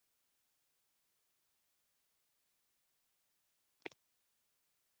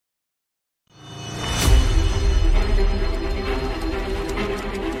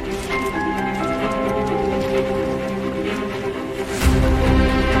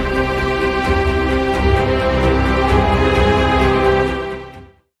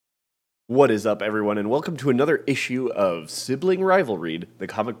What is up, everyone, and welcome to another issue of Sibling Rivalry, the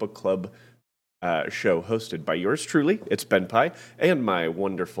comic book club show hosted by yours truly. It's Ben Pie and my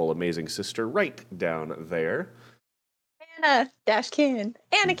wonderful, amazing sister right down there. Anna Dashkin.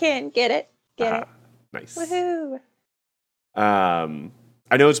 Anakin, get it? Get it? Nice. Woohoo!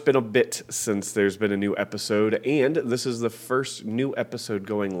 I know it's been a bit since there's been a new episode, and this is the first new episode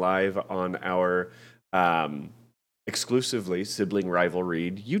going live on our exclusively Sibling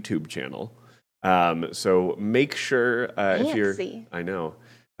Rivalry YouTube channel. So make sure if you're, I know.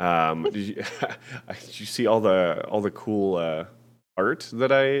 Did you see all the cool art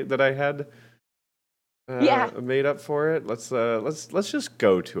that I had made up for it? Let's just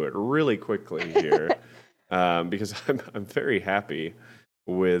go to it really quickly here because I'm very happy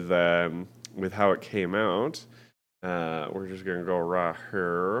with how it came out. We're just gonna go right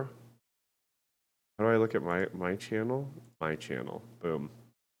here. How do I look at my channel? My channel. Boom.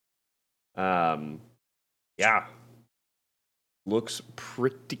 Yeah. Looks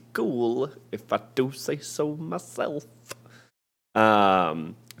pretty cool, if I do say so myself.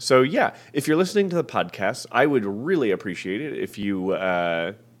 So yeah, if you're listening to the podcast, I would really appreciate it if you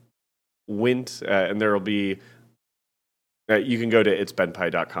went, and there will be, you can go to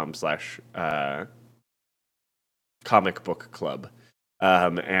itsbenpie.com/comic book club.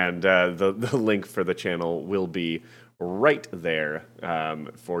 And the link for the channel will be right there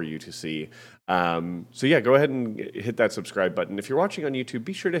for you to see. So yeah, go ahead and hit that subscribe button. If you're watching on YouTube,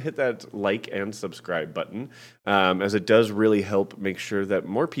 be sure to hit that like and subscribe button, as it does really help make sure that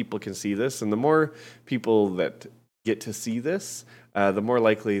more people can see this. And the more people that get to see this, the more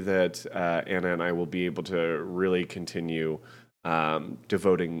likely that Anna and I will be able to really continue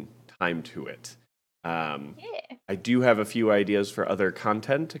devoting time to it. I do have a few ideas for other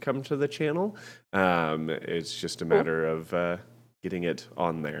content to come to the channel. It's just a matter of getting it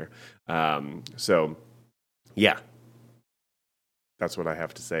on there. So, yeah, that's what I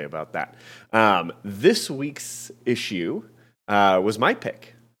have to say about that. This week's issue was my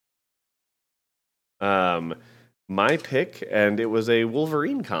pick. My pick, and it was a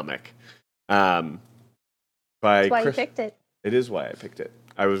Wolverine comic. By That's why you picked it. It is why I picked it.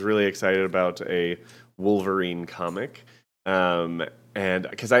 I was really excited about a Wolverine comic, and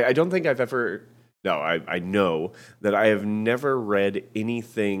because I don't think I've ever. No, I know that I have never read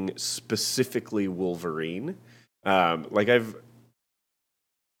anything specifically Wolverine. Like I've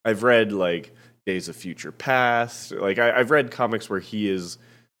read like Days of Future Past. Like I've read comics where he is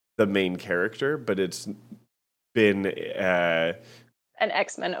the main character, but it's been an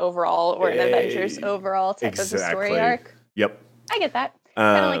X-Men overall or an Avengers overall type of a story arc. Yep, I get that.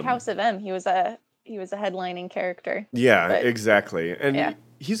 Kind of like House of M. He was a headlining character. Yeah, exactly. And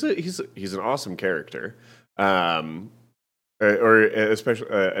he's an awesome character, or especially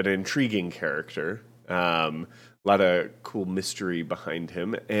an intriguing character. A lot of cool mystery behind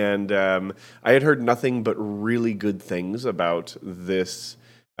him, and I had heard nothing but really good things about this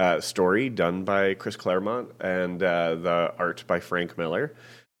story done by Chris Claremont and the art by Frank Miller.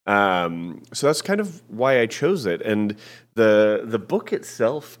 So that's kind of why I chose it, and the book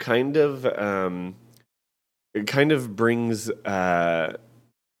itself kind of brings out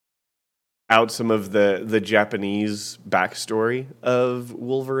some of the Japanese backstory of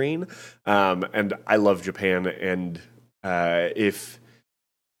Wolverine, and I love Japan. And if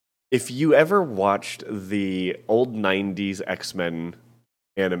you ever watched the old '90s X-Men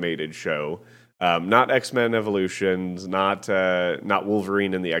animated show, not X-Men Evolutions, not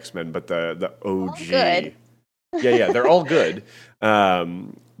Wolverine and the X-Men, but the OG. Good. Yeah, they're all good. But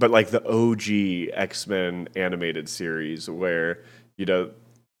like the OG X-Men animated series, where it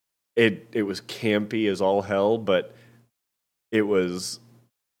was campy as all hell, but it was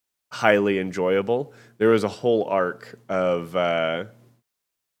highly enjoyable. There was a whole arc of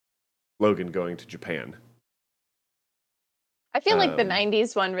Logan going to Japan. I feel like the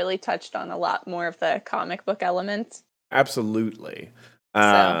 90s one really touched on a lot more of the comic book elements. Absolutely.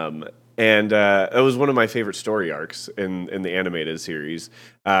 And it was one of my favorite story arcs in the animated series.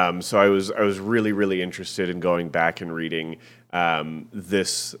 So I was really, really interested in going back and reading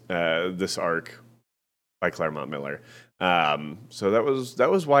this arc by Claremont Miller. So that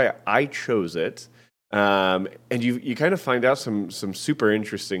was why I chose it. And you kind of find out some super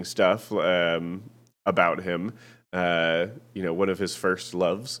interesting stuff about him. One of his first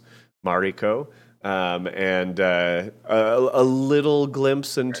loves, Mariko. And a little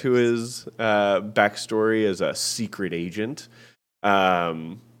glimpse into his backstory as a secret agent.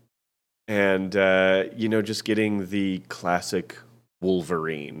 Just getting the classic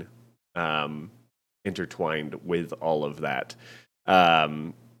Wolverine intertwined with all of that.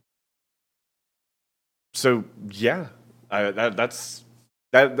 So yeah, that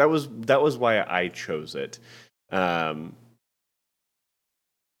was why I chose it. Um,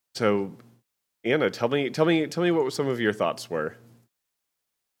 so Anna, tell me what some of your thoughts were.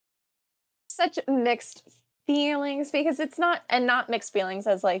 Such mixed feelings because it's not, and not mixed feelings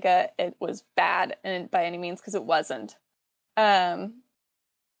as like it was bad and by any means, because it wasn't. Um,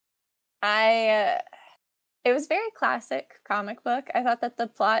 I It was very classic comic book. I thought that the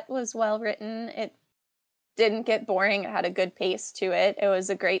plot was well written. It didn't get boring. It had a good pace to it. It was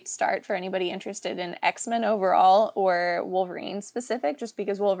a great start for anybody interested in X-Men overall or Wolverine specific, just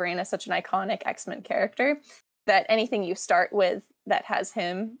because Wolverine is such an iconic X-Men character that anything you start with that has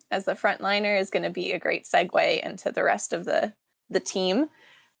him as the frontliner is going to be a great segue into the rest of the team.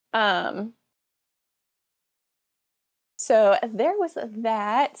 Um, so there was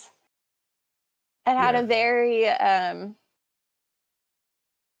that. It had Yeah. a very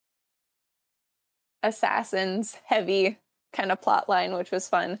assassins heavy kind of plot line, which was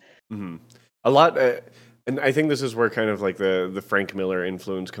fun. Mm-hmm. A lot, and I think this is where kind of like the Frank Miller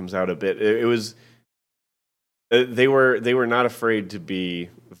influence comes out a bit. It was they were not afraid to be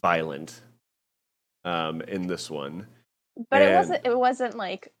violent in this one, But and it wasn't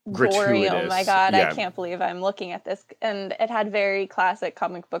like gory. Oh my gratuitous. god, I Yeah. can't believe I'm looking at this. And it had very classic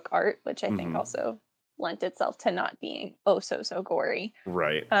comic book art, which I think Mm-hmm. also lent itself to not being oh so gory.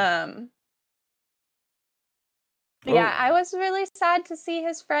 Right. Um Oh, yeah, I was really sad to see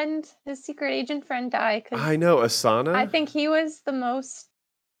his friend, his secret agent friend die, I because know I Asana. think he was the most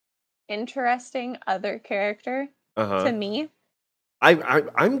interesting other character Uh to huh. me.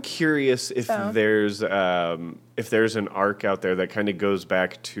 I'm curious So if there's an arc out there that kind of goes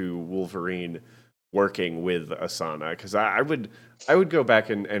back to Wolverine working with Asana, because I would go back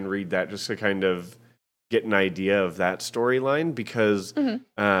and read that just to kind of get an idea of that storyline, because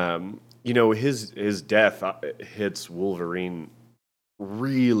mhm. you know, his death hits Wolverine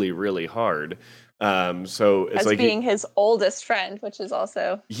really hard. So it's As like being his oldest friend, which is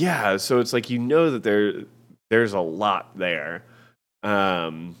also yeah, so it's like, you know, that there's a lot there.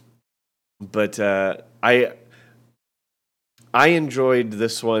 Um, but I enjoyed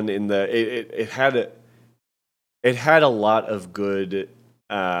this one in the it had a lot of good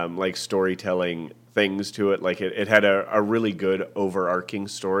like storytelling things to it. Like it had a really good overarching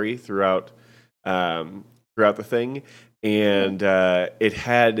story throughout the thing, mhm. and it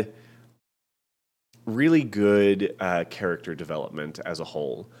had really good character development as a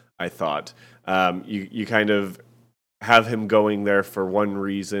whole. I thought you kind of have him going there for one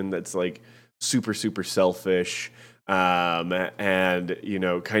reason that's like super selfish, and you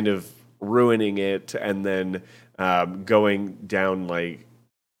know, kind of ruining it, and then going down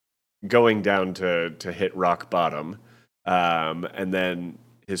to hit rock bottom, and then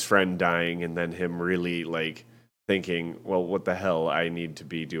his friend dying, and then him really like thinking, well, what the hell, I need to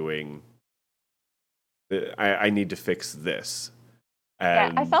be doing. I need to fix this,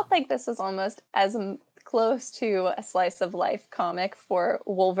 Yeah, I and felt like this was almost as close to a slice of life comic for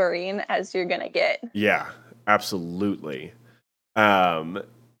Wolverine as you're gonna get. yeah, absolutely. Um,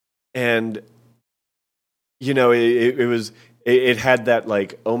 and you know, it was it had that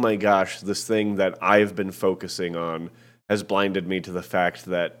like, oh my gosh, this thing that I've been focusing on has blinded me to the fact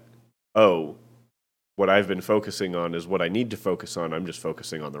that, oh, what I've been focusing on is what I need to focus on. I'm just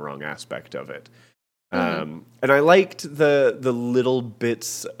focusing on the wrong aspect of it. Hmm. And I liked the little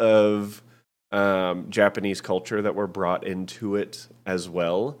bits of Japanese culture that were brought into it as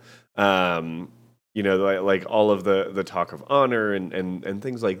well. You know, like all of the talk of honor and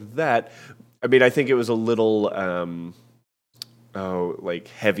things like that. I mean, I think it was a little like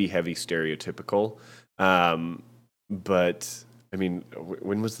heavy stereotypical. Um, but I mean,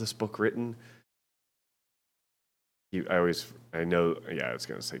 when was this book written? I know, yeah, I was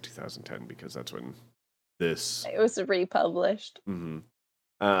gonna say 2010 because that's when this. It was republished. Mhm.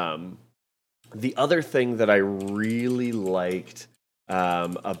 Um, the other thing that I really liked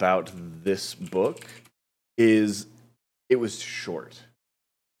about this book is it was short.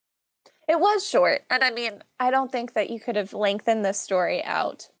 It was short, and I mean, I don't think that you could have lengthened this story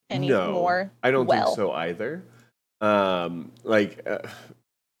out any No, more I don't think well. so either. Like,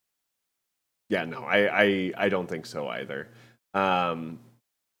 yeah, no, I don't think so either. Um,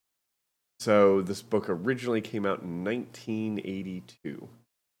 so this book originally came out in 1982.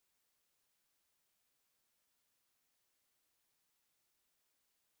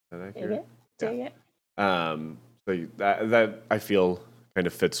 Is that Dig accurate? it, Yeah. dig it. So that I feel kind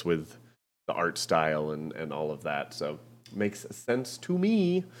of fits with the art style and all of that. So makes sense to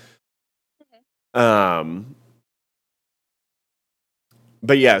me. Mhm. Um,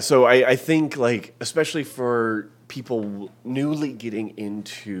 But yeah, so I think like especially for people newly getting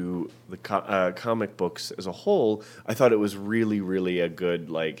into the comic books as a whole, I thought it was really really a good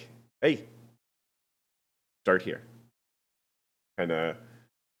like, hey, start here kind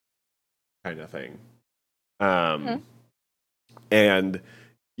of thing. Mhm. Um, and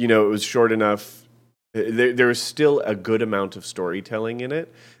you know, it was short enough. There was still a good amount of storytelling in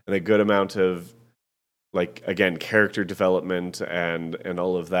it, and a good amount of like again character development and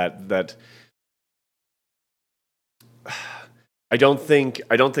all of that. That I don't think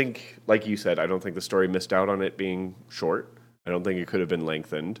like you said, I don't think the story missed out on it being short. I don't think it could have been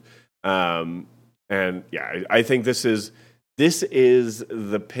lengthened. Um, and yeah, I think this is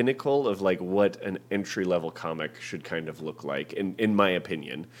the pinnacle of like what an entry level comic should kind of look like, in my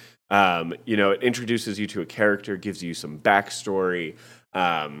opinion. You know, it introduces you to a character, gives you some backstory,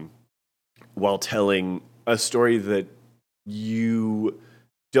 um, while telling a story that you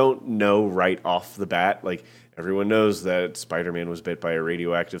don't know right off the bat. Like everyone knows that Spider-Man was bit by a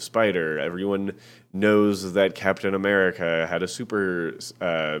radioactive spider. Everyone knows that Captain America had a super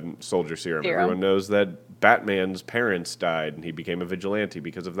soldier serum. Serum. Everyone knows that Batman's parents died and he became a vigilante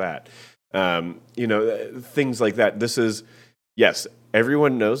because of that. You know, things like that. This is yes,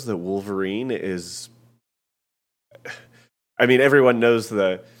 everyone knows that Wolverine is. I mean, everyone knows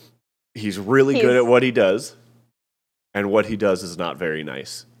that he's really good at He's what he does, and what he does is not very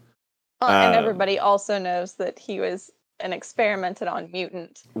nice. Well, and Um, everybody also knows that he was an experimented on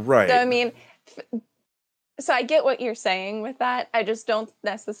mutant. So right. I mean, so I get what you're saying with that. I just don't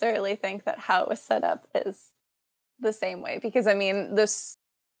necessarily think that how it was set up is the same way because I mean, the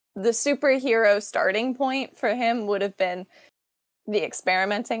superhero starting point for him would have been the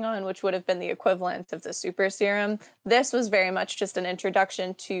experimenting on, which would have been the equivalent of the super serum. This was very much just an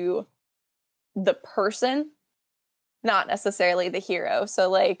introduction to the person, not necessarily the hero. So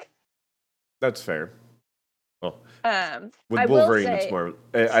like That's fair. Well, with I will Wolverine, it's say, more.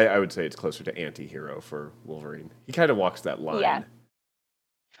 I would say it's closer to anti-hero for Wolverine. He kind of walks that yeah. line.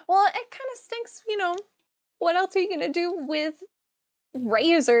 Well, it kind of stinks, what else are you going to do with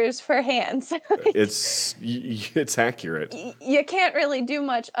razors for hands? Like, It's accurate. you can't really do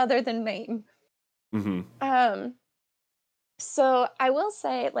much other than maim. Hmm. Um, so I will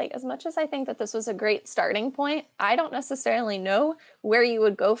say, like, as much as I think that this was a great starting point, I don't necessarily know where you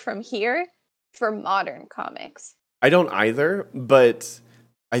would go from here for modern comics. I don't either, but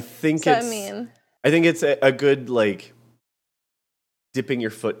I think So, I it's. mean, I think it's a good like dipping your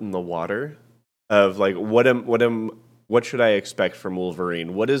foot in the water of like what should I expect from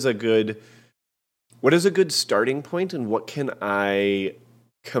Wolverine? What is a good starting point, and what can I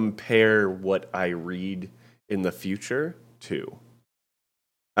compare what I read in the future to?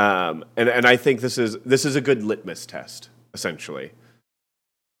 And I think this is a good litmus test, essentially.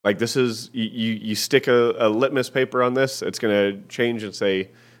 Like this is you stick a litmus paper on this, it's gonna change and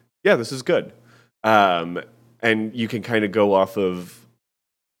say, yeah, this is good. Um, and you can kind of go off of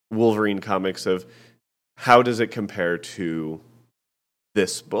Wolverine comics of how does it compare to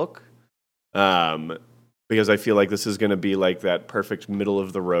this book? Um, because I feel like this is going to be like that perfect middle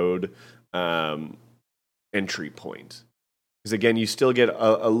of the road um, entry point. Because again, you still get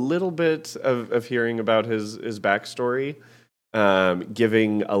a little bit of hearing about his backstory,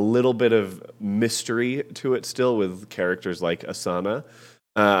 giving a little bit of mystery to it still with characters like Asana,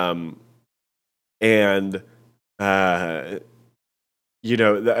 um, and uh, you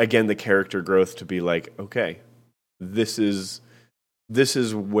know, again, the character growth to be like, okay, this is this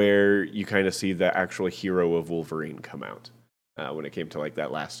is where you kind of see the actual hero of Wolverine come out when it came to like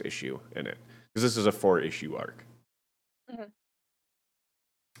that last issue in it, because this is a 4-issue arc. mhm.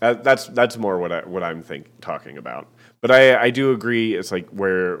 That's more what I'm talking about. But I do agree. It's like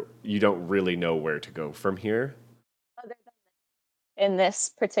where you don't really know where to go from here. Other than in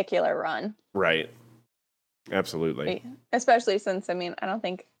this particular run, Right. Absolutely. especially since, I mean, I don't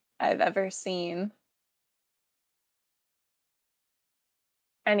think I've ever seen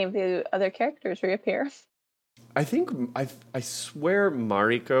any of the other characters reappear. I think I swear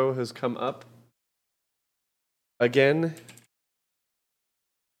Mariko has come up again,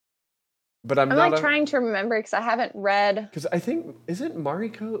 but I'm I'm not like a trying to remember because I haven't read. because I think isn't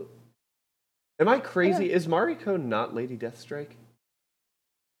Mariko. Am I I don't, crazy? Is Mariko not Lady Deathstrike?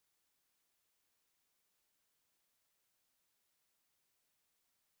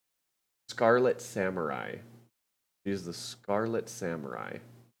 Scarlet Samurai. She's the Scarlet Samurai.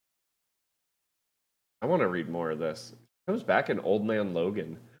 I want to read more of this. It comes back in Old Man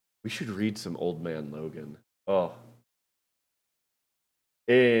Logan. We should read some Old Man Logan. Oh.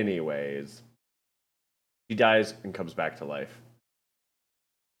 Anyways, he dies and comes back to life.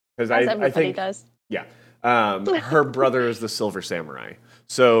 because As I everybody think does. yeah, her brother is the Silver Samurai.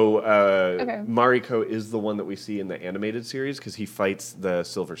 So Okay. Mariko is the one that we see in the animated series because he fights the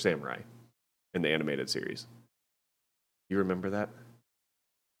Silver Samurai in the animated series. You remember that?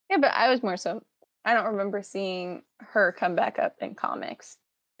 Yeah, but I was more so. I don't remember seeing her come back up in comics,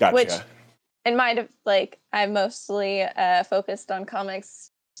 which Gotcha. in like I mostly focused on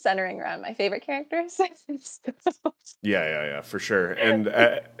comics centering around my favorite characters. Yeah, for sure. And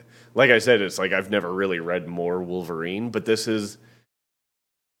like I said, it's like I've never really read more Wolverine, but this is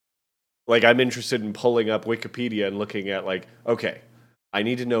like I'm interested in pulling up Wikipedia and looking at like, okay, I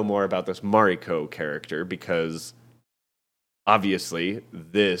need to know more about this Mariko character because obviously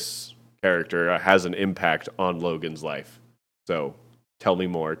this character has an impact on Logan's life. So tell me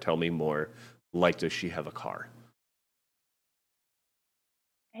more, tell me more. Like, does she have a car?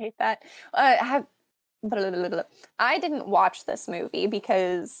 I hate that. Blah, blah, blah, blah. I didn't watch this movie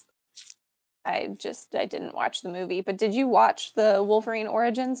because I didn't watch the movie. But did you watch the Wolverine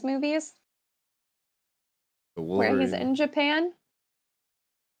Origins movies The where he's Wolverine, in Japan?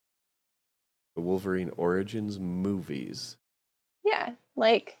 the Wolverine Origins movies. Yeah,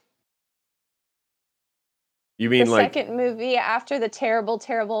 like You the mean like second movie after the terrible,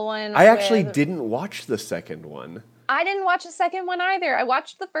 terrible one I actually with. didn't watch the second one. I didn't watch the second one either. I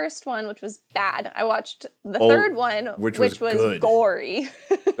watched the first one, which was bad. I watched the Oh, third one, which was which was good. gory.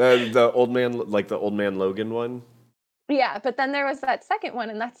 The old man, like the old man Logan one. Yeah, but then there was that second one,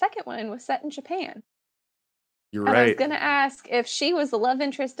 and that second one was set in Japan. You're And I was right. gonna ask if she was the love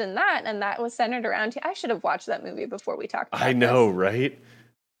interest in that, and that was centered around. I should have watched that movie before we talked I about know, this. right?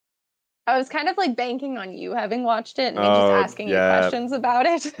 I was kind of like banking on you having watched it and me just Oh, asking you yeah. questions about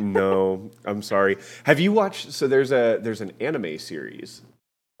it. No, I'm sorry. Have you watched? So there's an anime series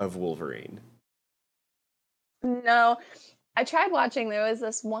of Wolverine. No, I tried watching. There was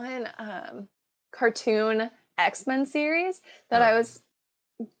this one cartoon X-Men series that Uh, I was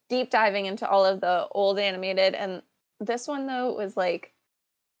deep diving into all of the old animated, and this one though was like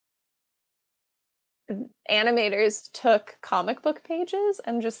animators took comic book pages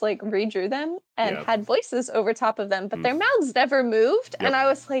and just like redrew them and yeah. had voices over top of them, but Mm, their mouths never moved. And yep. I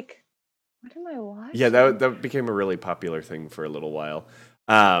was like, what am I Yeah, watching? that became a really popular thing for a little while.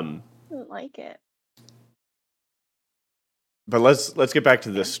 Um, I didn't like it. but let's get back to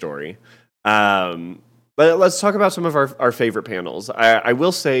Yeah. this story. Let's talk about some of our favorite panels. I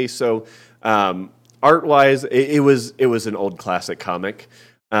will say so. Art wise, it was an old classic comic.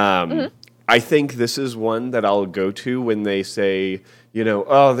 Hmm. I think this is one that I'll go to when they say, you know,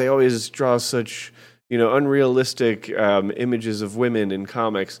 oh, they always draw such, you know, unrealistic images of women in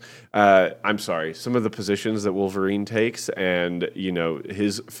comics. I'm sorry, some of the positions that Wolverine takes and, you know,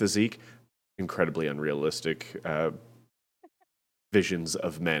 his physique, incredibly unrealistic visions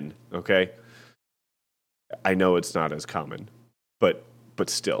of men, okay? I know it's not as common, but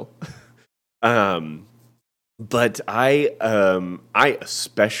still. um, but I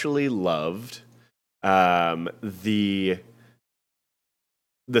especially loved the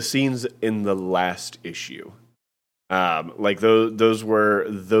scenes in the last issue. Like those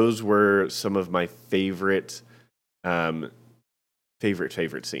were some of my favorite um,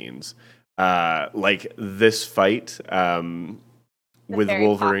 favorite scenes. Like this fight The with very pop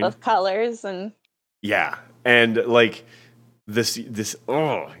Wolverine. of colors and Yeah, and like this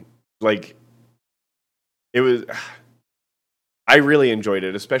like it was. I really enjoyed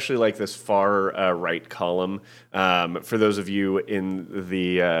it, especially like this far right column. For those of you in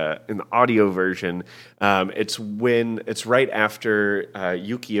the audio version, it's right after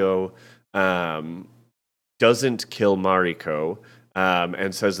Yukio doesn't kill Mariko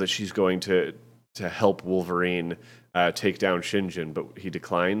and says that she's going to help Wolverine take down Shingen, but he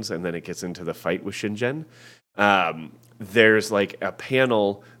declines, and then it gets into the fight with Shingen. There's like a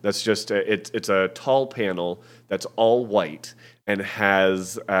panel that's just it's a tall panel that's all white and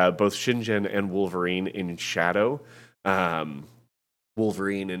has both Shingen and Wolverine in shadow.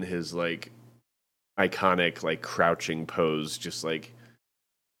 Wolverine in his like iconic like crouching pose, just like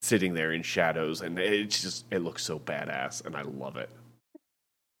sitting there in shadows, and it looks so badass, and I love it.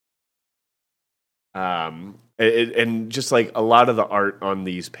 And just like a lot of the art on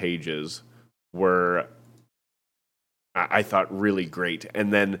these pages were I thought really great.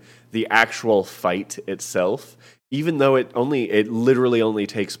 And then the actual fight itself, even though it literally only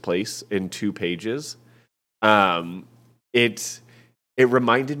takes place in 2 pages, um, it it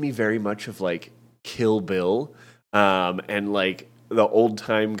reminded me very much of like Kill Bill, and like the old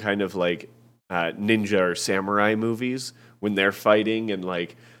time kind of like ninja or samurai movies when they're fighting and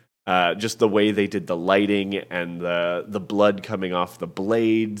like just the way they did the lighting and the blood coming off the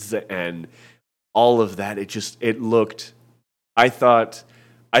blades and all of that. It looked. I thought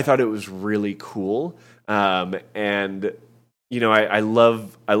it was really cool. And I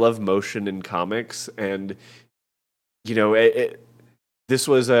love motion in comics, and this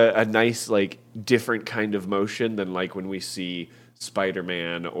was a nice, like, different kind of motion than like when we see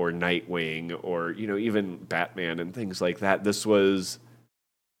Spider-Man or Nightwing or even Batman and things like that. This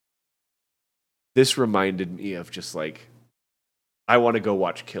reminded me of just like, I want to go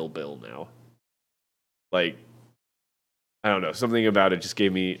watch Kill Bill now. Like, I don't know, something about it just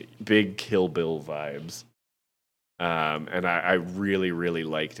gave me big Kill Bill vibes. And I really, really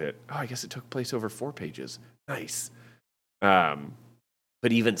liked it. Oh, I guess it took place over 4 pages. Nice.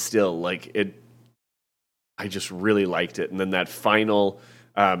 But even still, like, I just really liked it. And then that final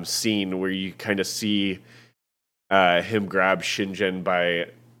scene where you kind of see him grab Shingen by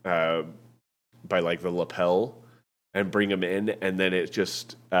like the lapel and bring him in, and then it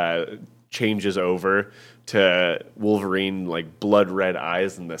just changes over to Wolverine, like blood red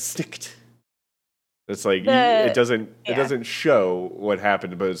eyes and the sticked. It's like it doesn't show what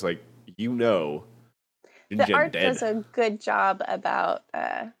happened, but it's like the art dead. does a good job about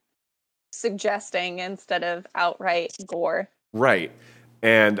suggesting instead of outright gore. Right.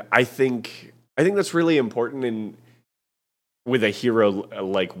 And I think that's really important with a hero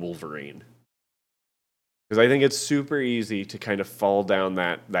like Wolverine. Because I think it's super easy to kind of fall down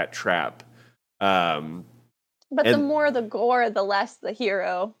that trap. But the more the gore, the less the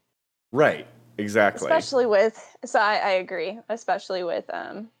hero. Right. Exactly. Especially I agree. Especially with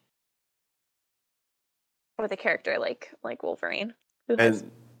a character like Wolverine, who has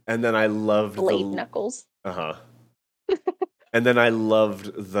and then I loved blade knuckles. And then I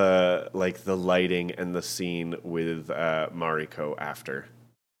loved the lighting and the scene with Mariko after.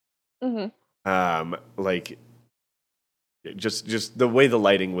 Mm-hmm. Like, just the way the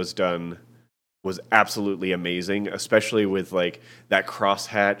lighting was done was absolutely amazing, especially with like that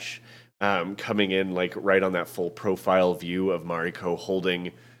crosshatch coming in like right on that full profile view of Mariko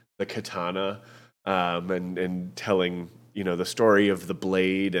holding the katana, and telling the story of the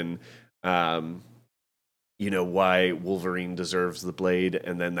blade, and why Wolverine deserves the blade,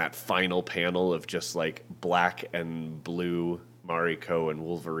 and then that final panel of just like black and blue Mariko and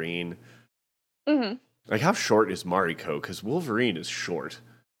Wolverine. Mm-hmm. Like, how short is Mariko? Because Wolverine is short.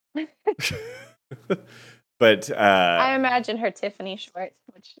 But I imagine her Tiffany short,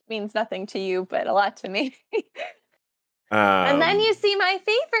 which means nothing to you, but a lot to me. And then you see my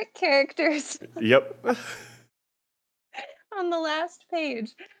favorite characters. Yep. On the last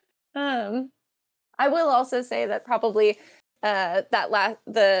page. I will also say that probably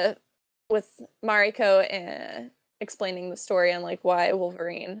with Mariko explaining the story on like why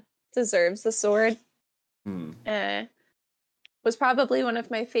Wolverine deserves the sword was probably one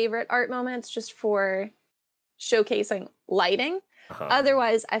of my favorite art moments, just for showcasing lighting.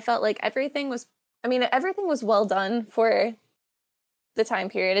 Otherwise, I felt like everything was well done for the time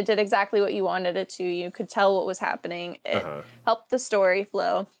period. It did exactly what you wanted it to. You could tell what was happening. It helped the story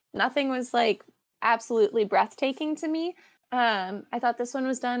flow. Nothing was like absolutely breathtaking to me. I thought this one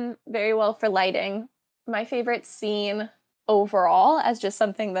was done very well for lighting. My favorite scene overall, as just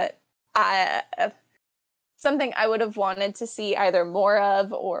something that I would have wanted to see either more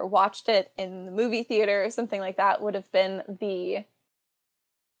of or watched it in the movie theater or something like that, would have been the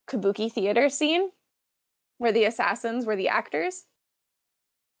Kabuki theater scene where the assassins were the actors.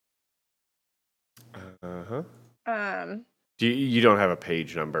 You don't have a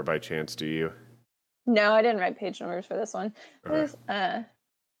page number by chance, do you? No, I didn't write page numbers for this one. And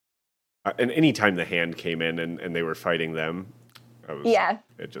anytime the hand came in and they were fighting them,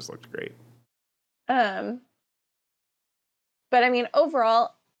 it just looked great. But I mean,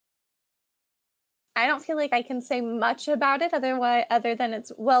 overall, I don't feel like I can say much about it other than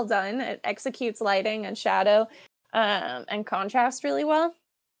it's well done. It executes lighting and shadow and contrast really well.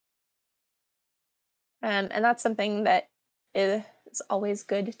 And that's something that is always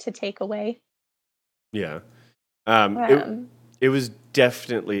good to take away. Yeah. It was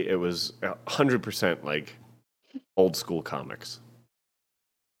definitely, it was 100% like old school comics.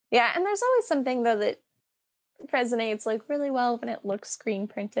 Yeah, and there's always something though that resonates like really well when it looks screen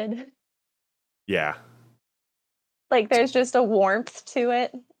printed. Yeah. Like there's just a warmth to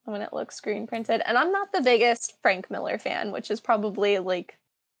it when it looks screen printed. And I'm not the biggest Frank Miller fan, which is probably like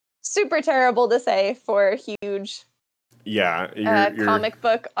super terrible to say for huge comic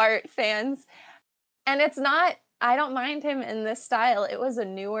book art fans. And it's not, I don't mind him in this style. It was a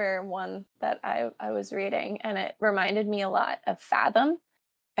newer one that I was reading, and it reminded me a lot of Fathom.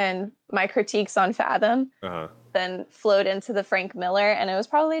 and my critiques on Fathom Uh-huh. then flowed into the Frank Miller, and it was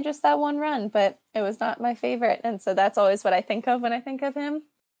probably just that one run, but it was not my favorite, and so that's always what I think of when I think of him.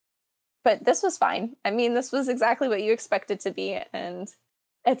 But this was fine. I mean, this was exactly what you expect it to be, and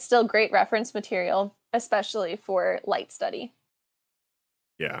it's still great reference material, especially for light study,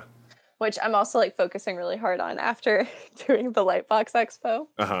 Yeah. which I'm also like focusing really hard on after doing the Lightbox Expo.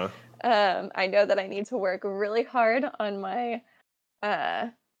 Uh-huh. I know that I need to work really hard on my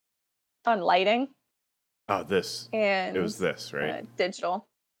on lighting Oh, it and was this, right? digital.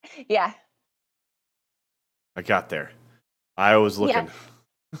 Yeah, I got there. I was yeah, looking.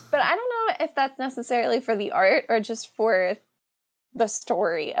 but I don't know if that's necessarily for the art or just for the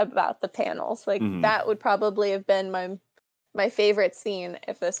story about the panels. Like Mhm. that would probably have been my favorite scene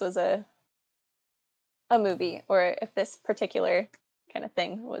if this was a movie, or if this particular kind of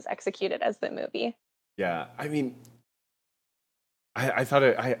thing was executed as the movie. Yeah, I mean, I thought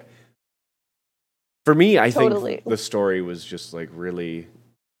for me, I Totally. think the story was just like really.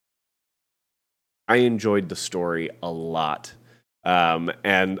 I enjoyed the story a lot.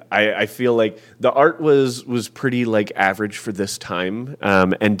 And I feel like the art was pretty like average for this time,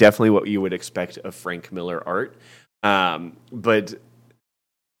 and definitely what you would expect of Frank Miller art. But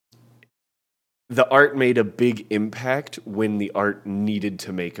the art made a big impact when the art needed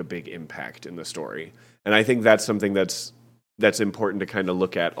to make a big impact in the story. And I think that's something that's important to kind of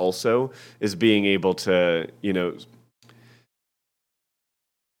look at also, is being able to,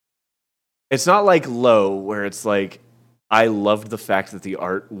 it's not like Low where it's like I loved the fact that the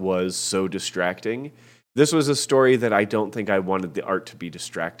art was so distracting. This was a story that I don't think I wanted the art to be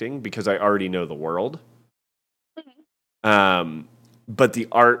distracting because I already know the world. But the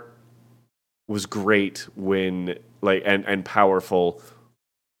art was great when like and powerful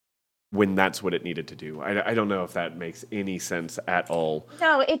when that's what it needed to do. I don't know if that makes any sense at all.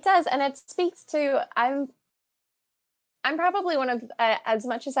 No, it does, and it speaks to I'm probably one of as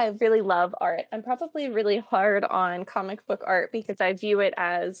much as I really love art, I'm probably really hard on comic book art because I view it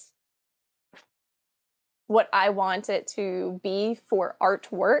as what I want it to be for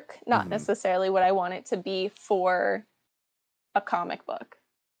artwork, not Mhm. necessarily what I want it to be for a comic book.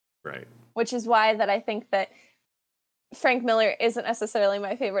 Right. Which is why that I think that Frank Miller isn't necessarily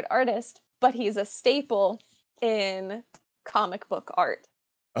my favorite artist, but he's a staple in comic book art.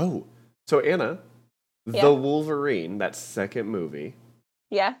 Oh, so Anna, The Yeah. Wolverine, that second movie,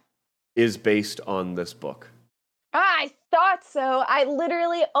 Yeah. is based on this book. I thought so. I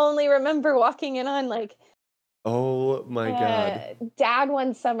literally only remember walking in on like Oh my god. Dad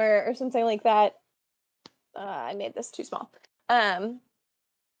one summer or something like that. I made this too small.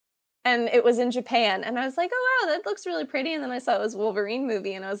 And it was in Japan, and I was like, "Oh wow, that looks really pretty." And then I saw it was a Wolverine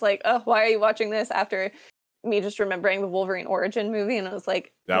movie, and I was like, "Oh, why are you watching this?" After me just remembering the Wolverine origin movie, and I was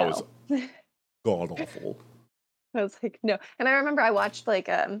like, That was "No." god awful. I was like, "No." And I remember I watched like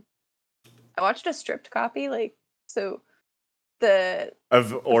I watched a stripped copy, like so the Of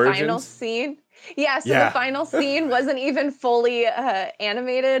the final Origins? scene. Yeah, so the Yeah. final scene wasn't even fully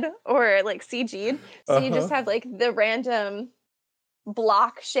animated or like CG'd. So you just Uh-huh. have like the random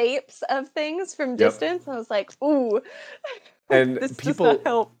block shapes of things from Yep. distance. I was like, ooh, And this does not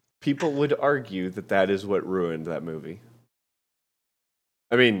help. people would argue that that is what ruined that movie.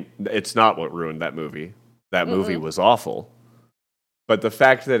 I mean, it's not what ruined that movie. That movie Mm-mm. was awful. But the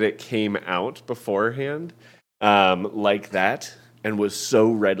fact that it came out beforehand, like that, and was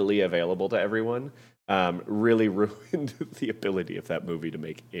so readily available to everyone, really ruined the ability of that movie to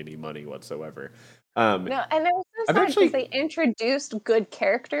make any money whatsoever. Um, No, and it was so I'm sad because actually, they introduced good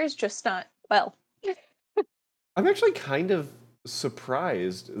characters, just not well. I'm actually kind of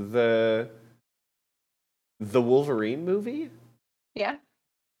surprised the Wolverine movie. Yeah.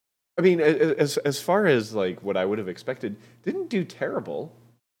 I mean, as far as like what I would have expected, didn't do terrible.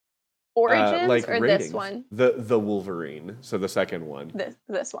 Origins Like or this ratings. one? The Wolverine, so the second one.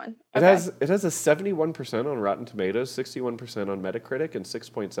 This one. It Okay. has a 71% on Rotten Tomatoes, 61% on Metacritic, and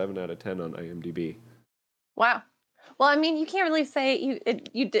 6.7 out of 10 on IMDb. Wow. Well, I mean, you can't really say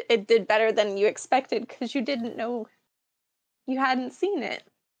it did better than you expected because you didn't know you hadn't seen it.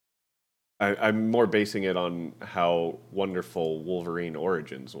 I'm more basing it on how wonderful Wolverine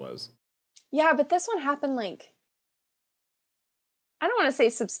Origins was. Yeah, but this one happened like I don't want to say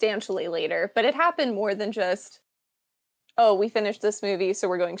substantially later, but it happened more than just oh, we finished this movie, so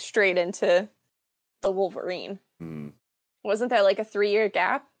we're going straight into the Wolverine. Hmm. Wasn't there like a 3-year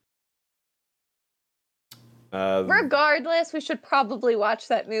gap? Uh, Regardless, we should probably watch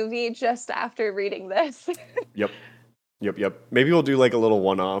that movie just after reading this. yep, yep. Maybe we'll do like a little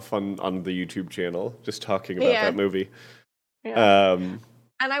one-off on the YouTube channel, just talking about Yeah. that movie. Yeah. Um,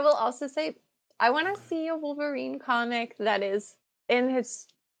 And I will also say, I want to see a Wolverine comic that is in his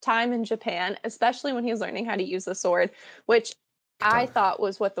time in Japan, especially when he's learning how to use the sword, which I Katana. thought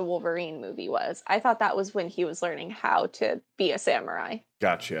was what the Wolverine movie was. I thought that was when he was learning how to be a samurai.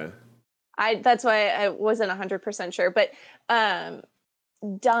 Gotcha. That's why I wasn't 100% sure, but um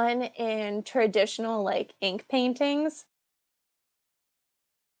done in traditional like ink paintings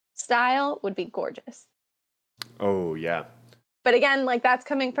style would be gorgeous. Oh yeah. But again, like that's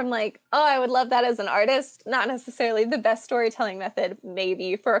coming from like, oh, I would love that as an artist, not necessarily the best storytelling method,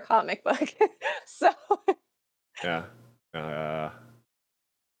 maybe for a comic book. So, Yeah. Uh,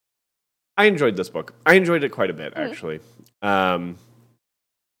 I enjoyed this book. I enjoyed it quite a bit, actually. Um,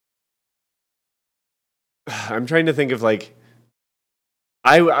 I'm trying to think of like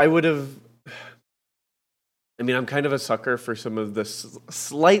I would have. I mean, I'm kind of a sucker for some of the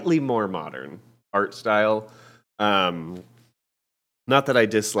slightly more modern art style. Um, Not that I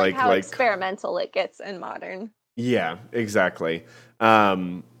dislike how like experimental it gets in modern. yeah, exactly.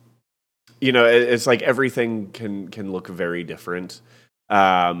 Um, it's like everything can look very different.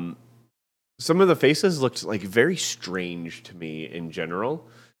 Um, some of the faces looked like very strange to me in general,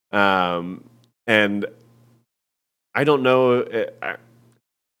 and I don't know.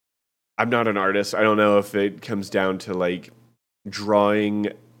 I'm not an artist. I don't know if it comes down to like drawing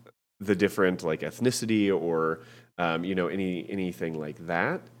the different like ethnicity or anything like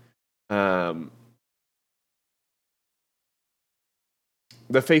that. Um,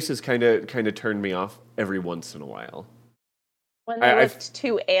 the faces kind of turned me off every once in a while. When they I looked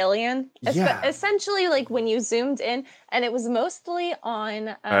too alien, yeah, essentially like when you zoomed in, and it was mostly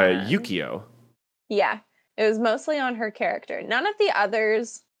on Yukio. yeah, it was mostly on her character. None of the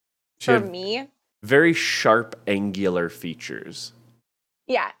others She for had me. very sharp, angular features.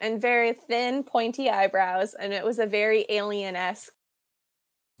 Yeah, and very thin, pointy eyebrows, and it was a very alien-esque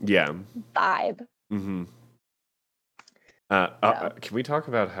Yeah. vibe. Mm-hmm. So, Can we talk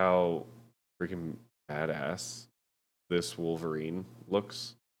about how freaking badass this Wolverine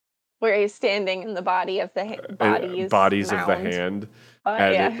looks? where he's standing in the body of the body's Bodies of the mound. hand, But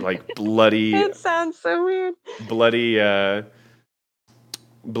and yeah, it like bloody, it sounds so weird. bloody,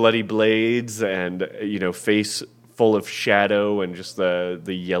 bloody blades, and face full of shadow, and just the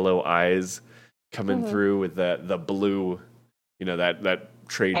yellow eyes coming Mm-hmm. through with the blue, that Hair.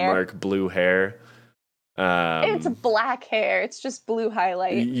 trademark blue hair. It's Um, black hair. It's just blue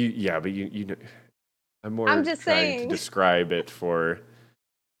highlight. yeah, but you know, I'm I'm more just trying to saying, describe it for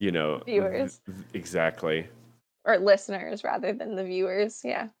viewers exactly. or listeners rather than the viewers.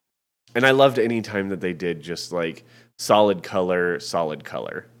 Yeah. And I loved any time that they did just like solid color, solid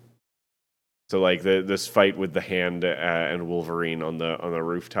color. So like this fight with the hand and Wolverine on the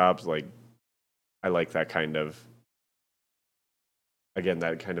rooftops, like I like that kind of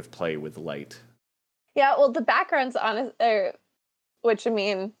that kind of play with light. Yeah. Well, the background's honest, which I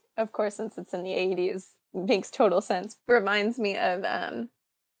mean, of course, since it's in the 80s, makes total sense. Reminds me of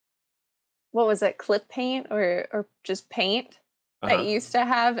what was it, clip paint or just paint Uh that huh. you used to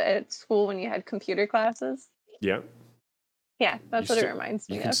have at school when you had computer classes? Yeah. Yeah, You that's what it still reminds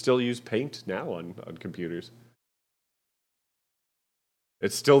you me can of. still use Paint now on computers.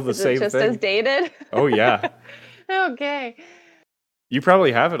 It's still the Is it same just as thing. dated? Oh yeah. Okay. You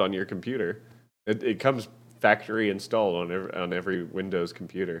probably have it on your computer. It comes factory installed on every Windows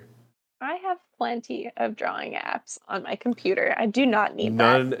computer. I have plenty of drawing apps on my computer. I do not need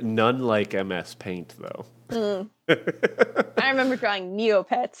that. None like MS Paint though. Mm. I remember drawing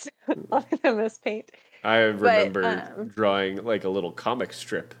Neopets on MS Paint. I But remember drawing like a little comic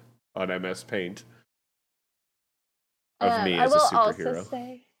strip on MS Paint of me I as a will also superhero.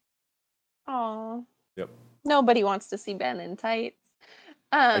 say, oh, Yep. nobody wants to see Ben in tights.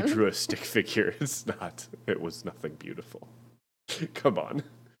 I Um, drew a stick figure. It was nothing beautiful. Come on.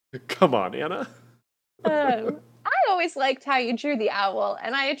 Come on, Anna. I always liked how you drew the owl,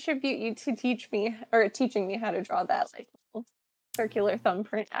 and I attribute you to teaching me how to draw that like little circular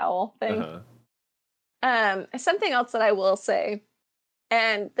thumbprint owl thing. Uh-huh. Something else that I will say,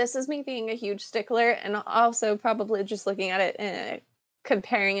 and this is me being a huge stickler, and also probably just looking at it and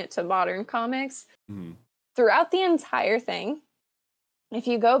comparing it to modern comics. Mhm. Throughout the entire thing, if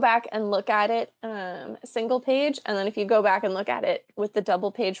you go back and look at it single page, and then if you go back and look at it with the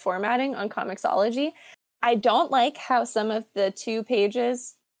double page formatting on Comixology, I don't like how some of the 2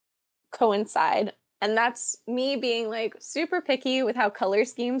 pages coincide. And that's me being like super picky with how color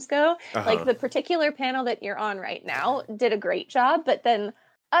schemes go. Like Uh-huh. the particular panel that you're on right now did a great job, but then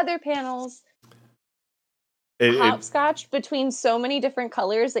other panels It hopscotched between so many different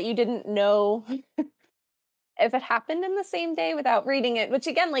colors that you didn't know if it happened in the same day without reading it, which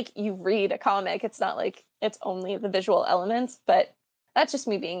again, like you read a comic, it's not like it's only the visual elements, but that's just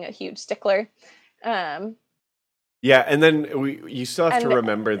me being a huge stickler. Yeah, and then you still have to And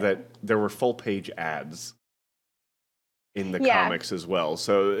remember that there were full page ads in the yeah, comics as well.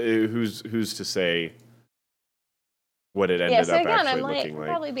 So who's to say what it yeah. ended So up again, actually I'm like looking like?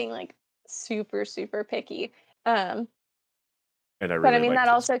 probably being like super, super picky. Um, And I but I really mean that liked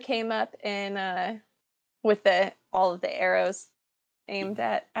it. also came up in with the all of the arrows aimed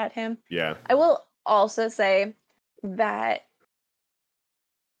at him. Yeah. I will also say that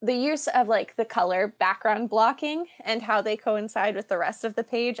the use of like the color background blocking and how they coincide with the rest of the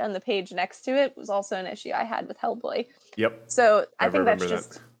page and the page next to it was also an issue I had with Hellboy. Yep. So I remember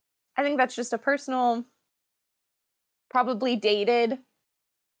that. I think that's just a personal, probably dated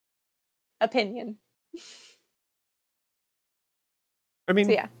opinion. I So mean,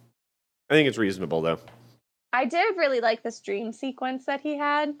 yeah. I think it's reasonable though. I did really like this dream sequence that he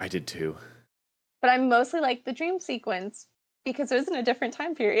had, I did too. but I mostly like the dream sequence because it was in a different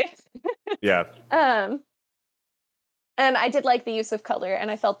time period. Yeah. um and I did like the use of color, and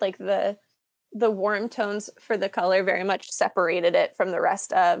I felt like the warm tones for the color very much separated it from the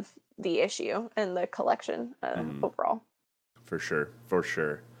rest of the issue and the collection overall. For sure. For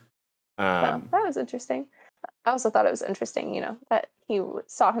sure. So that was interesting. I also thought it was interesting, that he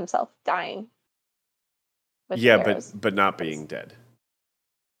saw himself dying with the Yeah, arrows. but not being dead.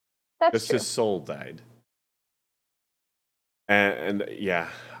 That's Just true. his soul died. And yeah,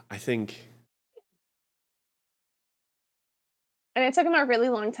 I think. And it took him a really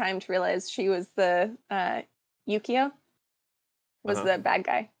long time to realize she was the Yukio was the bad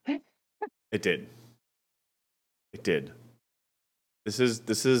guy. It did. It did. This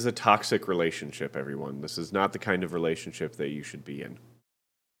is a toxic relationship, everyone. This is not the kind of relationship that you should be in.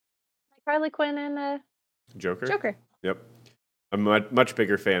 Like Harley Quinn and Joker? Joker. Yep. I'm a much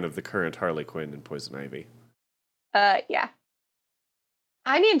bigger fan of the current Harley Quinn and Poison Ivy. Yeah.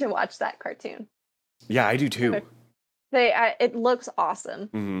 I need to watch that cartoon. Yeah, I do too. It looks awesome.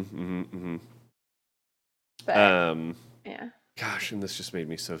 But, yeah. Gosh, and this just made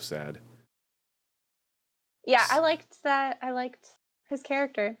me so sad. Yeah, I liked that. I liked his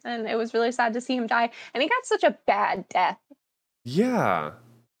character, and it was really sad to see him die. And he got such a bad death. Yeah.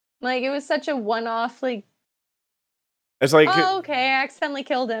 Like, it was such a one-off, like, it's like, oh, okay, I accidentally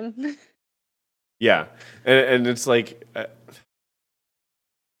killed him. Yeah, and it's like,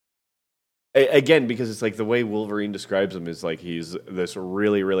 again, because it's like the way Wolverine describes him is like he's this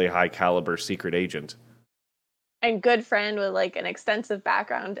really, really high caliber secret agent. And good friend with like an extensive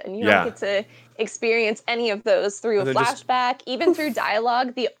background, and you Yeah. don't get to experience any of those through a And then just flashback, even through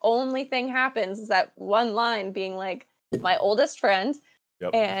dialogue. The only thing happens is that one line being like, my oldest friend,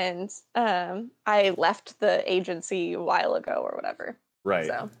 Yep. and I left the agency a while ago or whatever. Right.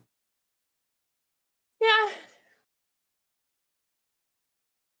 So yeah.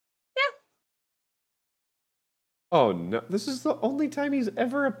 Oh no, this is the only time he's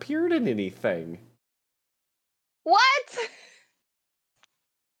ever appeared in anything. What?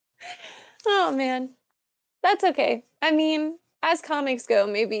 Oh man. That's okay. I mean, as comics go,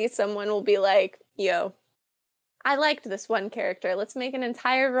 maybe someone will be like, yo, I liked this one character. Let's make an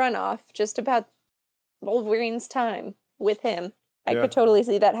entire runoff just about Wolverine's time with him. I Yeah. could totally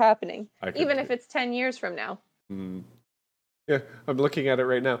see that happening. I could Even too. if it's 10 years from now. Yeah, I'm looking at it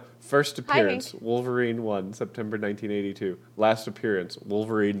right now. First Hi, appearance, Hank. Wolverine 1, September 1982. Last appearance,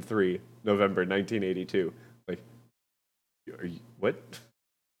 Wolverine 3, November 1982. Like, are you, what?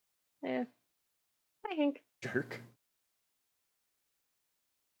 Yeah. Hi, Hank. Jerk.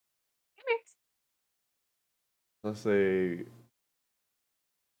 Come here. Let's say.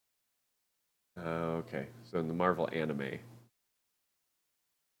 Okay, so in the Marvel anime,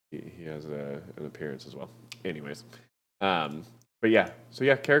 he has an appearance as well. Anyways, but yeah, so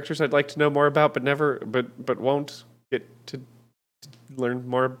yeah, characters I'd like to know more about, but won't get to learn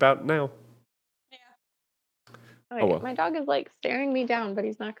more about now. Yeah. Okay, Oh well. my dog is like staring me down, but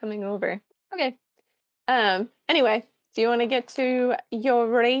he's not coming over. Okay. Anyway, do you want to get to your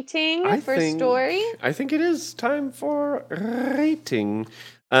rating story? I think it is time for rating.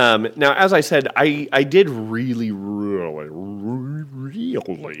 Now, as I said, I did really, really,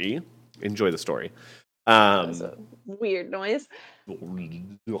 really enjoy the story. That was a weird noise. Yeah,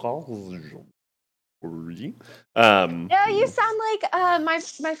 you sound like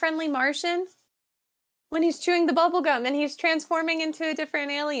my friendly Martian when he's chewing the bubble gum and he's transforming into a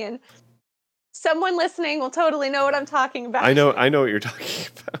different alien. Someone listening will totally know what I'm talking about. I know what you're talking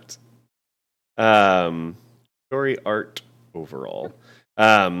about. Story art overall.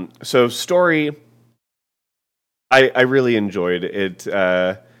 So story I really enjoyed it.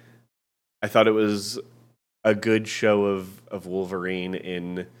 I thought it was a good show of Wolverine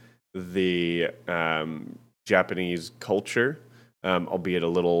in the Japanese culture, albeit a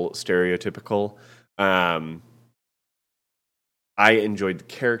little stereotypical. I enjoyed the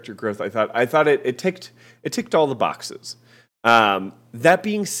character growth. I thought it ticked all the boxes. That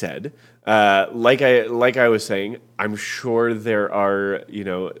being said, like I was saying, I'm sure there are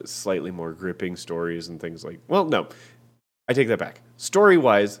slightly more gripping stories and things like. Well, no, I take that back. Story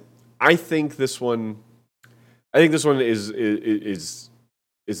wise, I think this one is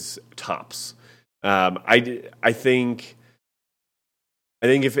tops. I think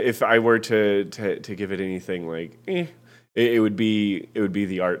if I were to give it anything like it would be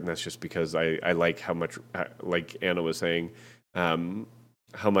the art, and that's just because I like how much, like Anna was saying,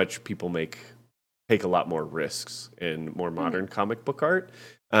 how much people take a lot more risks in more modern comic book art,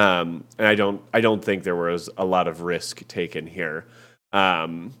 and I don't think there was a lot of risk taken here.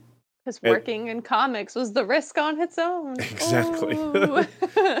 Because working in comics was the risk on its own. Exactly.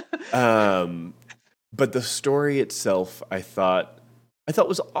 But the story itself, I thought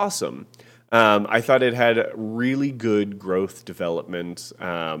was awesome. I thought it had really good growth development,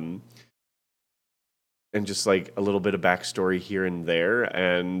 and just like a little bit of backstory here and there,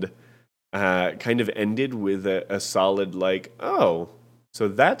 and kind of ended with a solid like, oh, so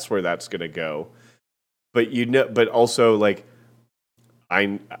that's where that's gonna go. But also like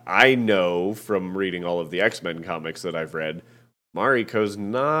I know from reading all of the X-Men comics that I've read, Mariko's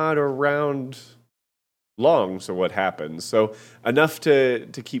not around long, so what happens? So enough to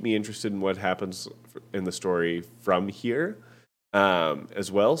keep me interested in what happens in the story from here,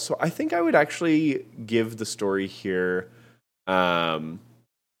 as well. So I think I would actually give the story here. Honestly,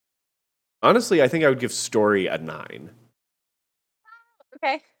 I think I would give story a 9.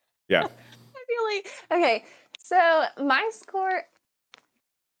 Okay. Yeah. I feel like okay. So my score,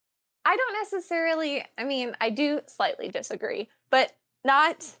 I don't necessarily. I mean, I do slightly disagree, but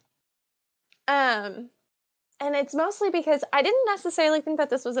not. And it's mostly because I didn't necessarily think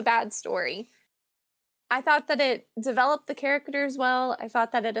that this was a bad story. I thought that it developed the characters well. I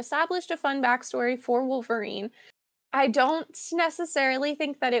thought that it established a fun backstory for Wolverine. I don't necessarily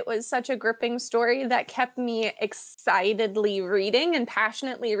think that it was such a gripping story that kept me excitedly reading and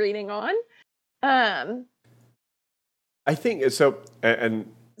passionately reading on. I think so, and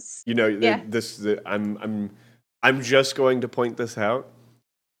Yeah. I'm just going to point this out.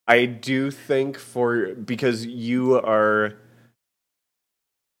 I do think because you are,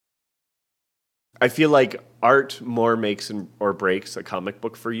 I feel like art more makes or breaks a comic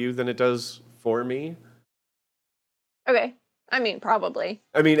book for you than it does for me. Okay. I mean, probably.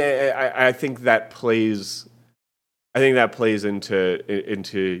 I mean, I think that plays. I think that plays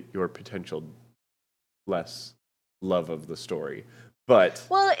into your potential less love of the story, but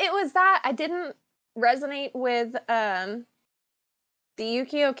Well, it was that I didn't resonate with the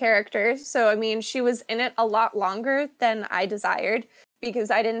Yukio character. So, I mean, she was in it a lot longer than I desired because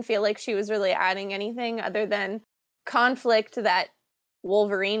I didn't feel like she was really adding anything other than conflict that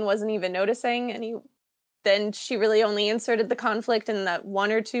Wolverine wasn't even noticing. And then she really only inserted the conflict in that 1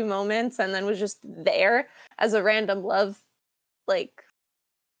 or 2 moments and then was just there as a random love, like,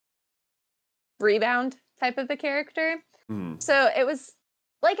 rebound type of a character. So it was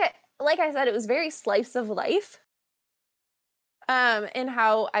like I said, it was very slice of life. In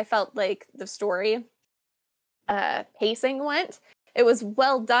how I felt like the story pacing went. It was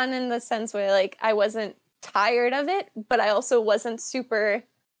well done in the sense where like I wasn't tired of it, but I also wasn't super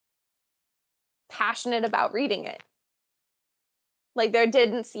passionate about reading it. Like there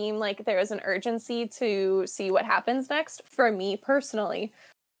didn't seem like there was an urgency to see what happens next for me personally.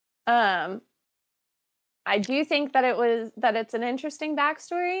 Um I do think that it's an interesting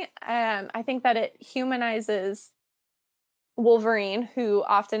backstory. I think that it humanizes Wolverine, who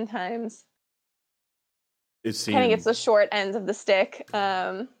oftentimes kind of gets the short end of the stick,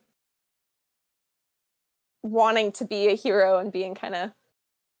 wanting to be a hero and being kind of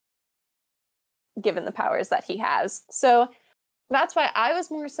given the powers that he has. So that's why I was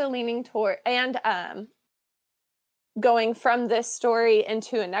more so leaning toward and going from this story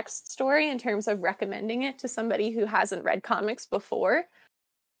into a next story in terms of recommending it to somebody who hasn't read comics before.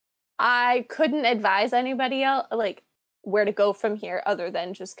 I couldn't advise anybody else like where to go from here other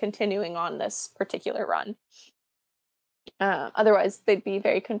than just continuing on this particular run. Otherwise, they'd be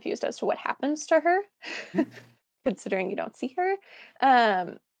very confused as to what happens to her, considering you don't see her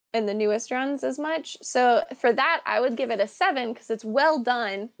in the newest runs as much. So for that, I would give it a 7 because it's well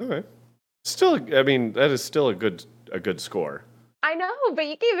done. Okay. Still, I mean, that is still a good score. I know, but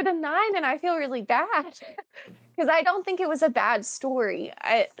you gave it a 9, and I feel really bad. Because I don't think it was a bad story.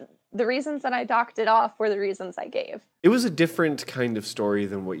 The reasons that I docked it off were the reasons I gave. It was a different kind of story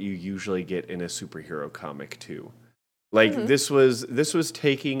than what you usually get in a superhero comic too. Like Mhm. this was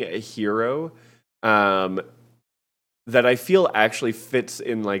taking a hero that I feel actually fits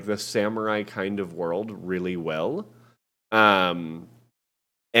in like the samurai kind of world really well. Um,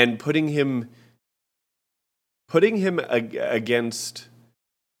 and putting him against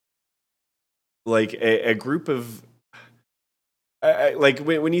like a group of like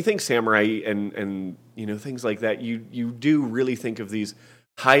when you think samurai and things like that, you do really think of these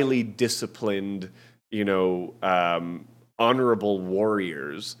highly disciplined, honorable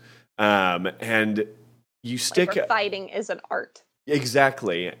warriors, and you Like stick where fighting is an art.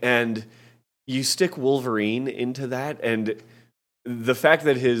 exactly, and you stick Wolverine into that, and the fact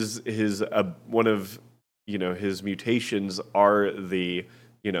that his one of his mutations are the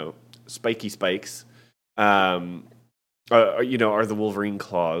spiky spikes, um, are the Wolverine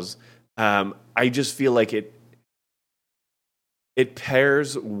claws. I just feel like it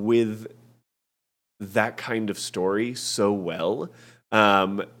pairs with that kind of story so well,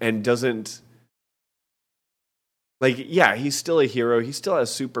 and doesn't like yeah, he's still a hero, he still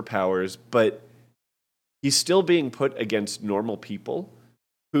has superpowers, but he's still being put against normal people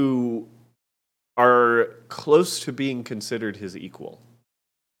who are close to being considered his equal.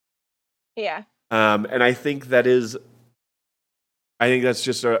 Yeah. And I think that's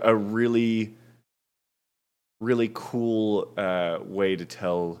just a really, really cool way to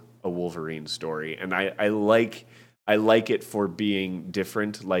tell a Wolverine story, and I like it for being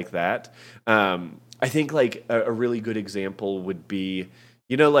different like that. I think like a really good example would be,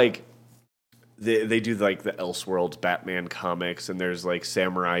 like they do like the Elseworlds Batman comics, and there's like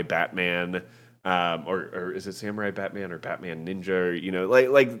Samurai Batman, or is it Samurai Batman or Batman Ninja, or,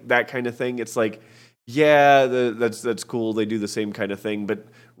 like that kind of thing. It's like, yeah, that's cool. They do the same kind of thing, but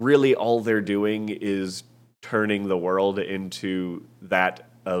really all they're doing is turning the world into that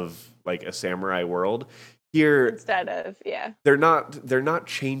of like a samurai world. Here, Instead of, yeah. they're not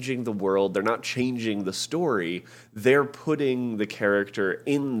changing the world, they're not changing the story, they're putting the character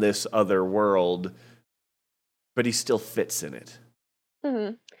in this other world, but he still fits in it.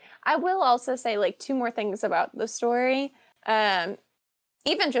 Hmm. I will also say like two more things about the story. Um,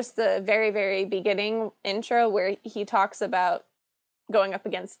 Even just the very, very beginning intro where he talks about going up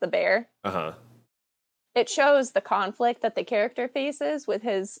against the bear. Uh-huh. It shows the conflict that the character faces with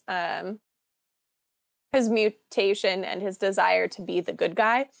his mutation and his desire to be the good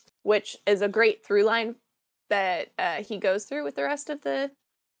guy, which is a great through line that he goes through with the rest of the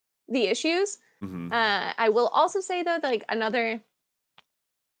issues. Hmm. I will also say though, that, like another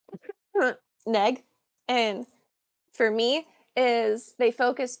neg, and for me, is they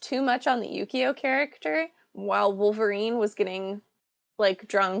focus too much on the Yukio character while Wolverine was getting like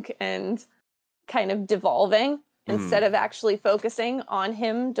drunk and kind of devolving Hmm. instead of actually focusing on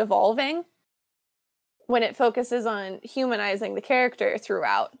him devolving when it focuses on humanizing the character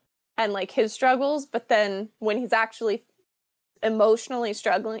throughout and like his struggles, but then when he's actually emotionally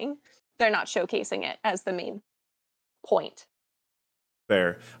struggling, they're not showcasing it as the main point.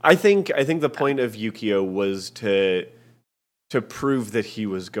 Fair. I think the point of Yukio was to prove that he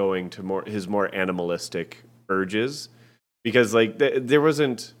was going to his more animalistic urges, because like there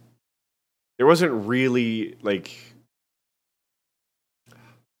wasn't really like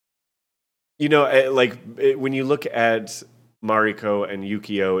when you look at Mariko and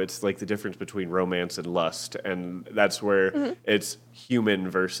Yukio, it's like the difference between romance and lust, and that's where Mhm. it's human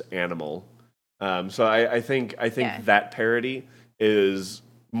versus animal. So I think Yeah. that parody is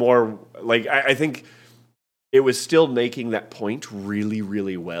more like I think it was still making that point really,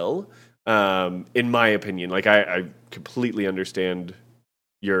 really well. In my opinion, like I completely understand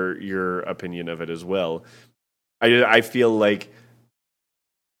your opinion of it as well. I feel like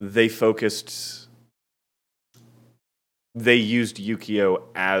they focused they used Yukio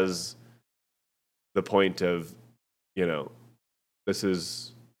as the point of, you know, this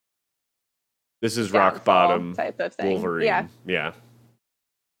is rock Downfall bottom type of thing. Yeah. Wolverine. Yeah.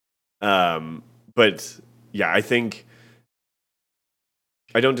 But yeah,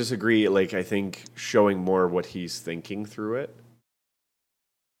 I don't disagree. Like I think showing more what he's thinking through it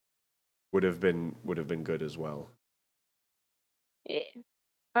would have been good as well. Yeah.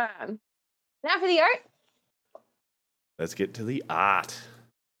 Um, Now for the art. Let's get to the art.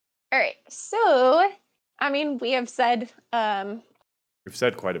 All right. So, I mean, We've said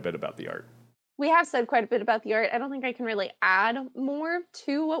quite a bit about the art. we have said quite a bit about the art. I don't think I can really add more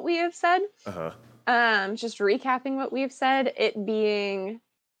to what we have said. Uh-huh. Just recapping what we've said, it being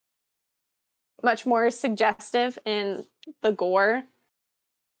much more suggestive in the gore,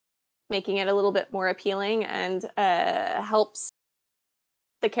 making it a little bit more appealing, and helps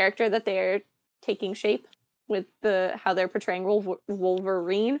the character that they're taking shape with how they're portraying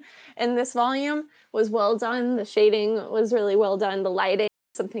Wolverine in this volume was well done. The shading was really well done. The lighting,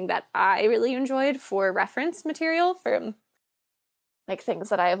 something that I really enjoyed for reference material from like things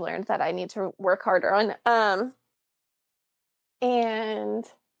that I have learned that I need to work harder on. And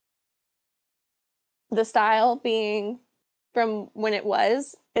the style being from when it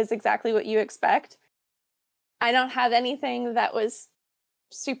was is exactly what you expect. I don't have anything that was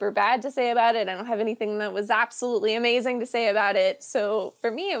super bad to say about it. I don't have anything that was absolutely amazing to say about it. So for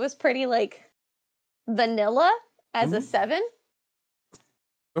me, it was pretty like vanilla as a 7.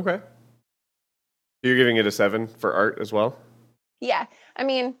 Okay. You're giving it a 7 for art as well? Yeah. I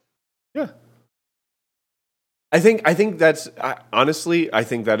mean, yeah. I think that's honestly, I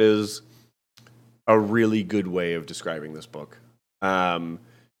think that is a really good way of describing this book. For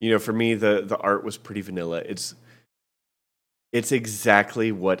me, the art was pretty vanilla. It's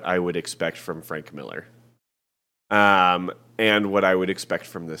exactly what I would expect from Frank Miller, and what I would expect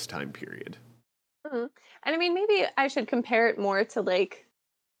from this time period. And I mean, maybe I should compare it more to like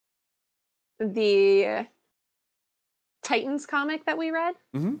the Titans comic that we read.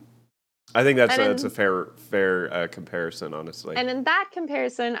 Mm-hmm. I think that's a fair comparison, honestly. And in that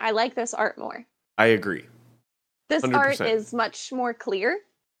comparison, I like this art more. I agree. This 100%. Art is much more clear.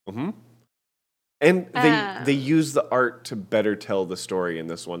 Mm-hmm. And they use the art to better tell the story in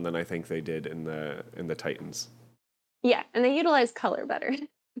this one than I think they did in the Titans. Yeah, and they utilize color better.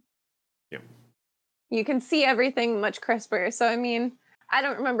 Yeah. You can see everything much crisper. So I mean, I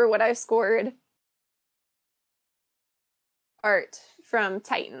don't remember what I scored art from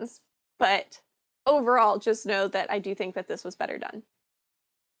Titans, but overall, just know that I do think that this was better done.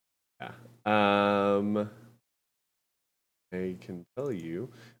 Yeah. I can tell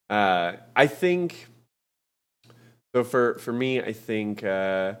you. I think so. For me, I think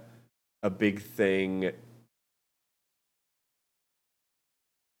a big thing.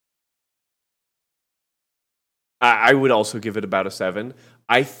 I would also give it about a 7.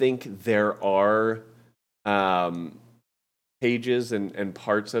 I think there are pages and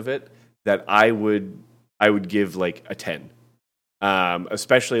parts of it that I would give like a 10.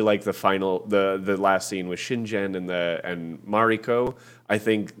 Especially like the last scene with Shingen and Mariko. I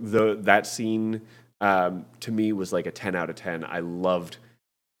think that scene to me was like a 10 out of 10. I loved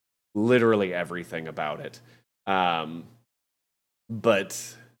literally everything about it.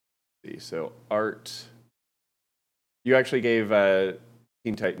 But so art, you actually gave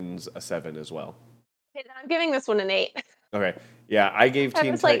Teen Titans a 7 as well. I'm giving this one an 8. Okay, yeah, I gave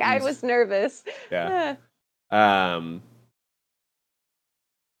Teen Titans. I was nervous. Yeah.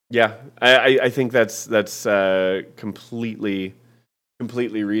 Yeah, I think that's completely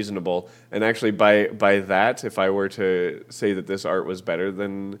reasonable. And actually, by that, if I were to say that this art was better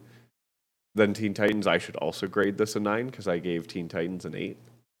than Teen Titans, I should also grade this a 9 because I gave Teen Titans an 8.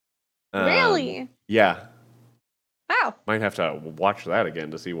 Really? Yeah. Wow. Might have to watch that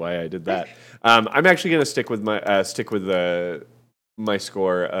again to see why I did that. I'm actually going to stick with my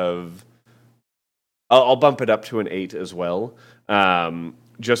score of. I'll bump it up to an 8 as well.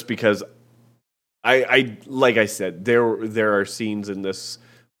 Just because I like I said, there are scenes in this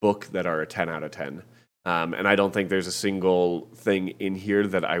book that are a 10 out of 10. And I don't think there's a single thing in here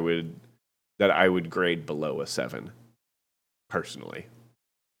that I would grade below a 7 personally.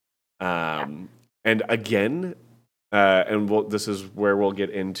 And again, this is where we'll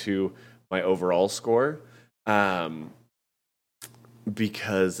get into my overall score.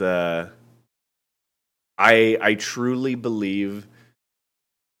 Because I truly believe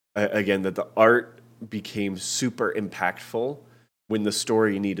again that the art became super impactful when the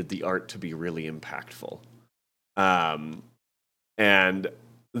story needed the art to be really impactful. And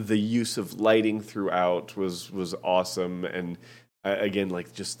the use of lighting throughout was awesome, and again,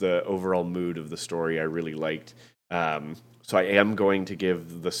 like just the overall mood of the story I really liked. So I am going to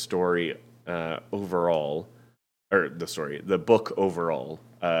give the story overall, or the book overall,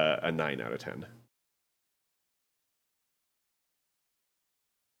 a 9 out of 10.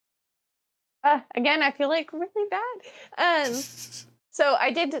 Again, I feel like really bad. So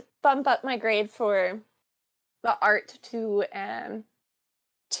I did bump up my grade for the art to an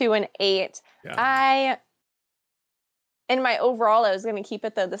 8. Yeah. In my overall, I was going to keep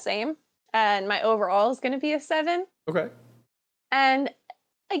it the same, and my overall is going to be a 7. Okay. And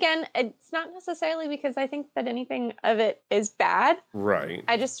again, it's not necessarily because I think that anything of it is bad. Right.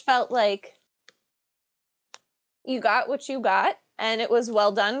 I just felt like you got what you got, and it was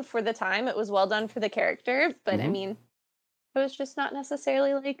well done for the time. It was well done for the character, but I Mhm. mean, it was just not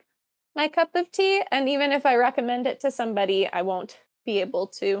necessarily like my cup of tea. And even if I recommend it to somebody, I won't be able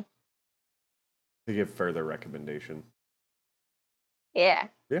to. To give further recommendation. Yeah.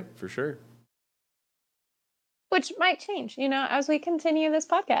 Yeah, for sure. Which might change, as we continue this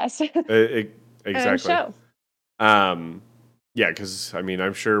podcast and Exactly. show. Yeah, because I mean,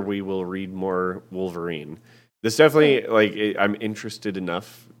 I'm sure we will read more Wolverine. This definitely I'm interested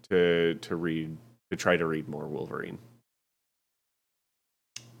enough to try to read more Wolverine.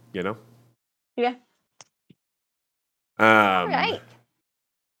 You know. Yeah. All Um, right.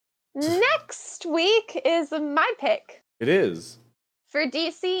 Next week is my pick it is. for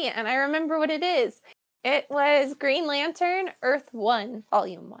DC, and I remember what it is. It was Green Lantern Earth 1,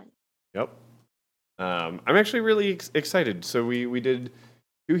 Volume 1. Yep. I'm actually really excited. So we did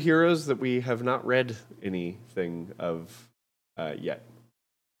 2 heroes that we have not read anything of yet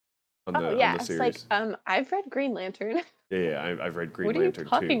on Oh, the yeah. It's like, series. I've read Green Lantern. Yeah, I've read Green What are you Lantern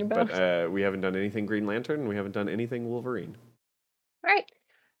talking too, about? but we haven't done anything Green Lantern, and we haven't done anything Wolverine. Right.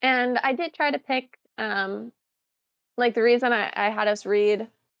 And I did try to pick, like, the reason I had us read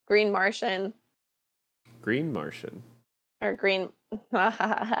Green Martian Green Martian. or Green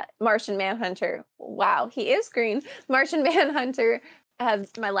Martian Manhunter. Wow, he is green. Martian Manhunter.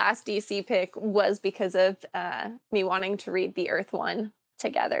 My last DC pick was because of me wanting to read the Earth one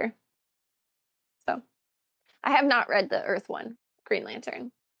together. So I have not read the Earth one, Green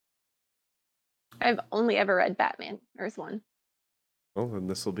Lantern. I've only ever read Batman, Earth one. Oh, then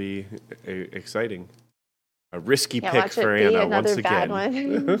this will be exciting. A risky Yeah, pick watch for it be Anna once another bad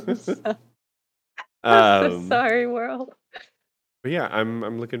again. one. So um, sorry, world. but yeah,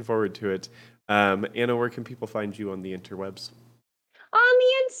 I'm looking forward to it. Anna, where can people find you on the interwebs? On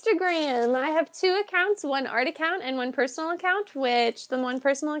the Instagram, I have 2 accounts, one art account and one personal account, which the one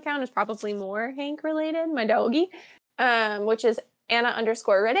personal account is probably more Hank related, my doggy, which is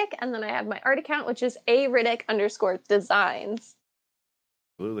Anna_Riddick. And then I have my art account, which is _Riddick_designs.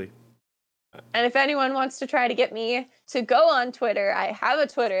 Absolutely. And if anyone wants to try to get me to go on Twitter, I have a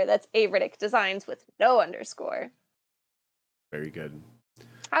Twitter that's Riddick Designs with no underscore. Very good.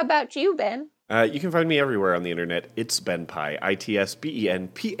 How about you, Ben? You can find me everywhere on the internet. It's BenPai,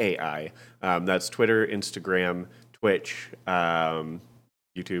 ITSBENPAI. That's Twitter, Instagram, Twitch,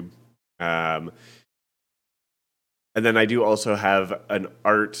 YouTube. And then I do also have an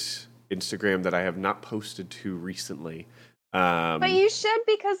art Instagram that I have not posted to recently. But you should,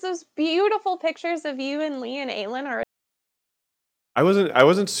 because those beautiful pictures of you and Lee and Aylin are. I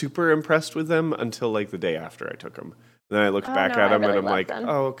wasn't super impressed with them until like the day after I took them. And then I looked back at them really and I'm like, them.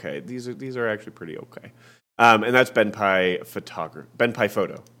 oh, okay, these are actually pretty okay. And that's BenPai Photo, BenPai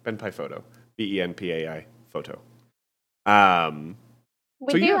Photo. We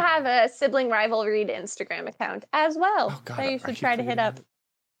do have a Sibling Rivalry Instagram account as well. Oh God, that you should try to hit up.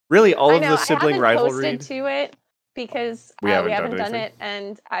 Really, all of I know, the Sibling I haven't Rivalry posted to it because we haven't done it,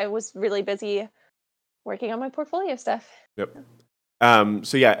 and I was really busy working on my portfolio stuff. Yep.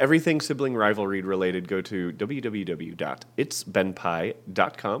 So yeah, everything Sibling Rivalry related, go to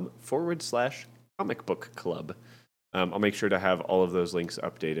www.itsbenpai.com/comic book club. I'll make sure to have all of those links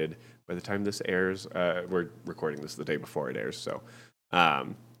updated by the time this airs. We're recording this the day before it airs, so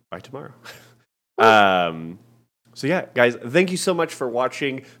by tomorrow. So yeah, guys, thank you so much for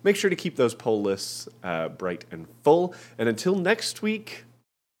watching. Make sure to keep those poll lists bright and full. And until next week,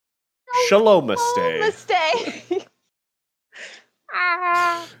 Shalom Stay.